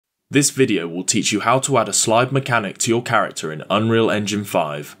This video will teach you how to add a slide mechanic to your character in Unreal Engine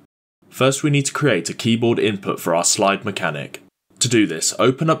 5. First we need to create a keyboard input for our slide mechanic. To do this,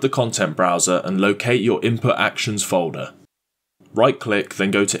 open up the content browser and locate your Input Actions folder. Right click,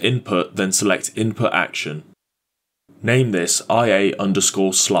 then go to Input, then select Input Action. Name this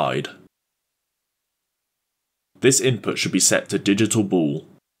IA_slide. This input should be set to Digital Bool.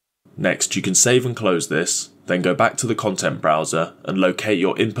 Next, you can save and close this, then go back to the content browser and locate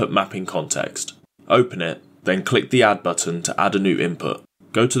your input mapping context. Open it, then click the Add button to add a new input.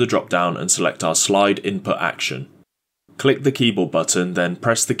 Go to the drop down and select our slide input action. Click the keyboard button, then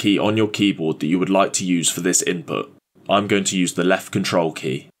press the key on your keyboard that you would like to use for this input. I'm going to use the left control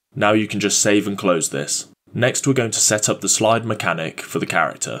key. Now you can just save and close this. Next we're going to set up the slide mechanic for the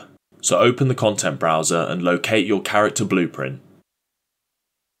character. So open the content browser and locate your character blueprint.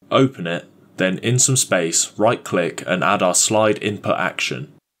 Open it, then in some space, right click and add our slide input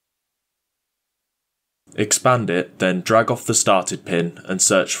action. Expand it, then drag off the started pin and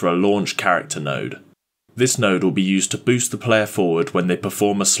search for a launch character node. This node will be used to boost the player forward when they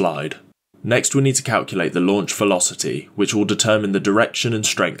perform a slide. Next we need to calculate the launch velocity, which will determine the direction and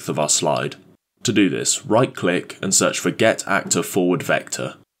strength of our slide. To do this, right click and search for Get Actor Forward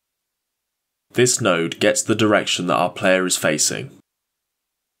Vector. This node gets the direction that our player is facing.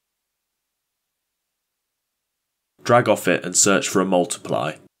 Drag off it and search for a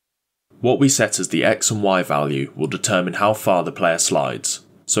multiply. What we set as the X and Y value will determine how far the player slides,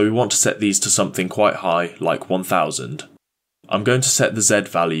 so we want to set these to something quite high, like 1000. I'm going to set the Z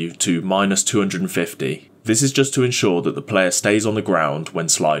value to -250. This is just to ensure that the player stays on the ground when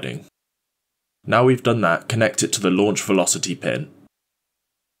sliding. Now we've done that, connect it to the launch velocity pin.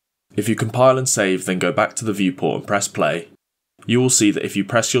 If you compile and save, then go back to the viewport and press play, you will see that if you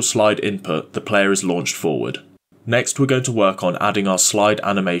press your slide input, the player is launched forward. Next we're going to work on adding our slide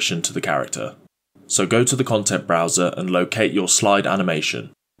animation to the character. So go to the content browser and locate your slide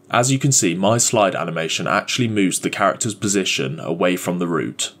animation. As you can see, my slide animation actually moves the character's position away from the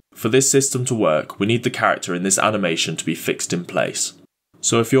root. For this system to work, we need the character in this animation to be fixed in place.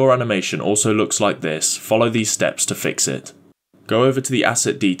 So if your animation also looks like this, follow these steps to fix it. Go over to the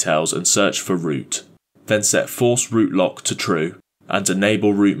asset details and search for root. Then set force root lock to true and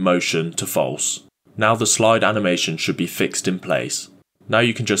enable root motion to false. Now the slide animation should be fixed in place. Now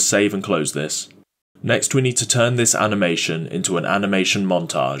you can just save and close this. Next we need to turn this animation into an animation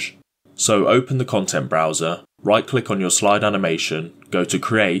montage. So open the content browser, right click on your slide animation, go to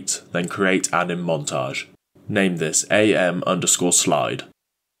create, then create anim montage. Name this AM_slide.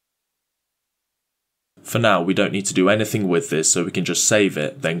 For now we don't need to do anything with this, so we can just save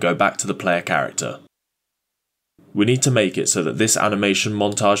it, then go back to the player character. We need to make it so that this animation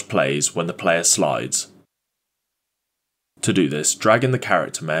montage plays when the player slides. To do this, drag in the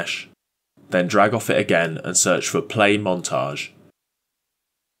character mesh, then drag off it again and search for play montage.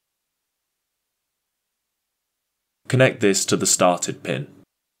 Connect this to the started pin.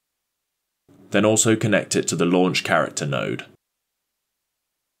 Then also connect it to the launch character node.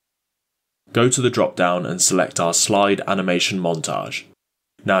 Go to the drop down and select our slide animation montage.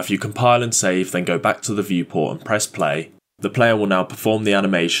 Now if you compile and save, then go back to the viewport and press play, the player will now perform the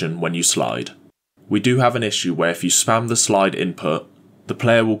animation when you slide. We do have an issue where if you spam the slide input, the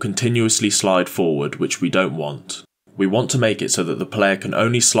player will continuously slide forward, which we don't want. We want to make it so that the player can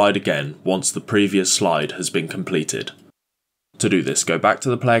only slide again once the previous slide has been completed. To do this, go back to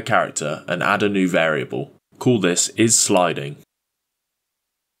the player character and add a new variable. Call this isSliding.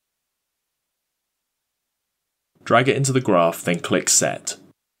 Drag it into the graph, then click Set.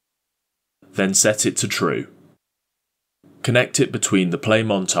 Then set it to true. Connect it between the play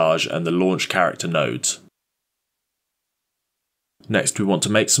montage and the launch character nodes. Next we want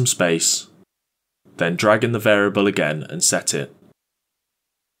to make some space, then drag in the variable again and set it.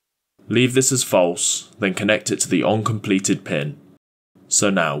 Leave this as false, then connect it to the onCompleted pin. So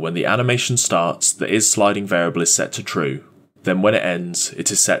now when the animation starts, the isSliding variable is set to true, then when it ends, it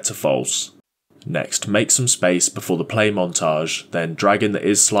is set to false. Next, make some space before the play montage, then drag in the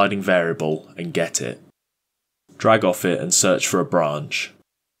isSliding variable and get it. Drag off it and search for a branch.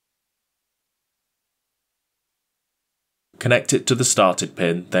 Connect it to the started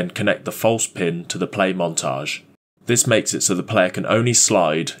pin, then connect the false pin to the play montage. This makes it so the player can only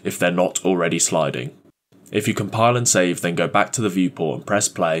slide if they're not already sliding. If you compile and save, then go back to the viewport and press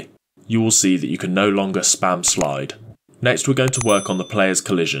play, you will see that you can no longer spam slide. Next we're going to work on the player's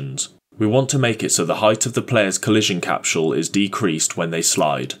collisions. We want to make it so the height of the player's collision capsule is decreased when they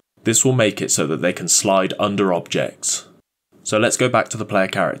slide. This will make it so that they can slide under objects. So let's go back to the player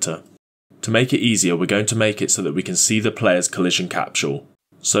character. To make it easier, we're going to make it so that we can see the player's collision capsule.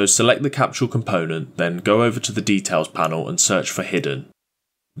 So select the capsule component, then go over to the details panel and search for hidden.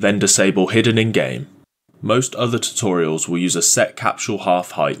 Then disable hidden in game. Most other tutorials will use a set capsule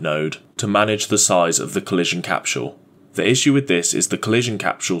half height node to manage the size of the collision capsule. The issue with this is the collision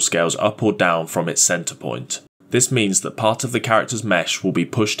capsule scales up or down from its center point. This means that part of the character's mesh will be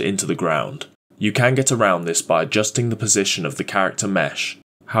pushed into the ground. You can get around this by adjusting the position of the character mesh.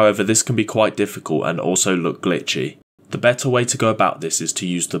 However, this can be quite difficult and also look glitchy. The better way to go about this is to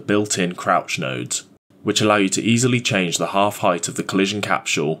use the built-in crouch nodes, which allow you to easily change the half height of the collision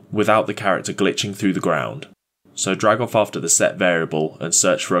capsule without the character glitching through the ground. So drag off after the set variable and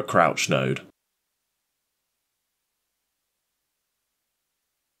search for a crouch node.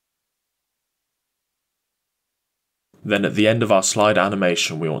 Then at the end of our slide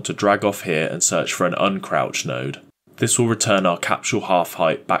animation we want to drag off here and search for an uncrouch node. This will return our capsule half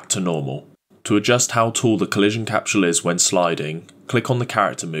height back to normal. To adjust how tall the collision capsule is when sliding, click on the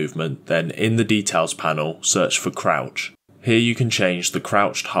character movement, then in the details panel search for crouch. Here you can change the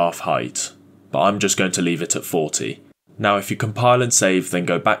crouched half height, but I'm just going to leave it at 40. Now if you compile and save, then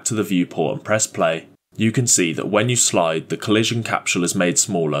go back to the viewport and press play, you can see that when you slide the collision capsule is made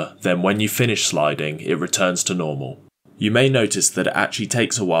smaller, then when you finish sliding it returns to normal. You may notice that it actually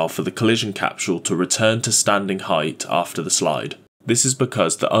takes a while for the collision capsule to return to standing height after the slide. This is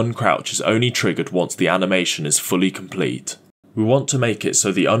because the uncrouch is only triggered once the animation is fully complete. We want to make it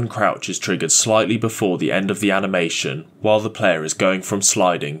so the uncrouch is triggered slightly before the end of the animation while the player is going from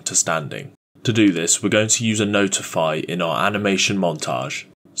sliding to standing. To do this, we're going to use a notify in our animation montage.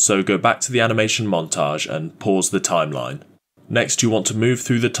 So go back to the animation montage and pause the timeline. Next you want to move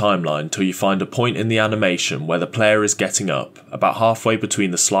through the timeline till you find a point in the animation where the player is getting up, about halfway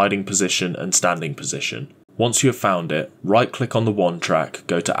between the sliding position and standing position. Once you have found it, right click on the 1 track,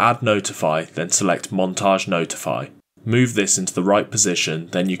 go to add notify, then select montage notify. Move this into the right position,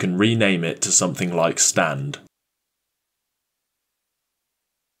 then you can rename it to something like stand.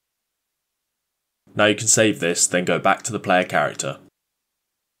 Now you can save this, then go back to the player character.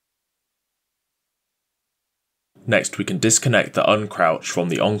 Next we can disconnect the uncrouch from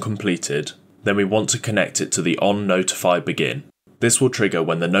the onCompleted, then we want to connect it to the onNotify begin. This will trigger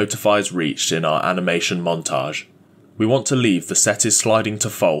when the notify is reached in our animation montage. We want to leave the set is sliding to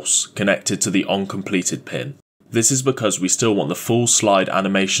false connected to the onCompleted pin. This is because we still want the full slide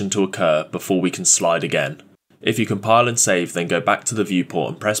animation to occur before we can slide again. If you compile and save, then go back to the viewport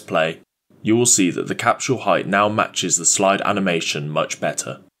and press play, you will see that the capsule height now matches the slide animation much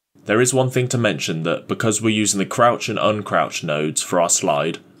better. There is one thing to mention, that because we're using the crouch and uncrouch nodes for our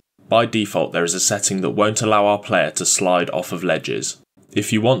slide, by default there is a setting that won't allow our player to slide off of ledges.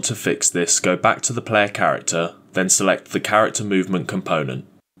 If you want to fix this, go back to the player character, then select the character movement component.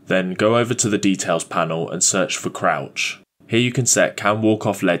 Then go over to the details panel and search for crouch. Here you can set can walk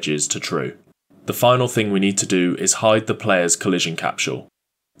off ledges to true. The final thing we need to do is hide the player's collision capsule.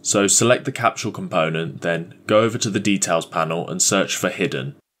 So select the capsule component, then go over to the details panel and search for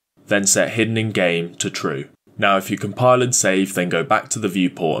hidden. Then set hidden in game to true. Now if you compile and save, then go back to the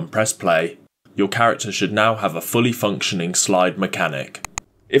viewport and press play, your character should now have a fully functioning slide mechanic.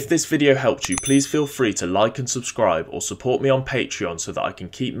 If this video helped you, please feel free to like and subscribe or support me on Patreon so that I can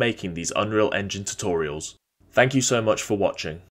keep making these Unreal Engine tutorials. Thank you so much for watching.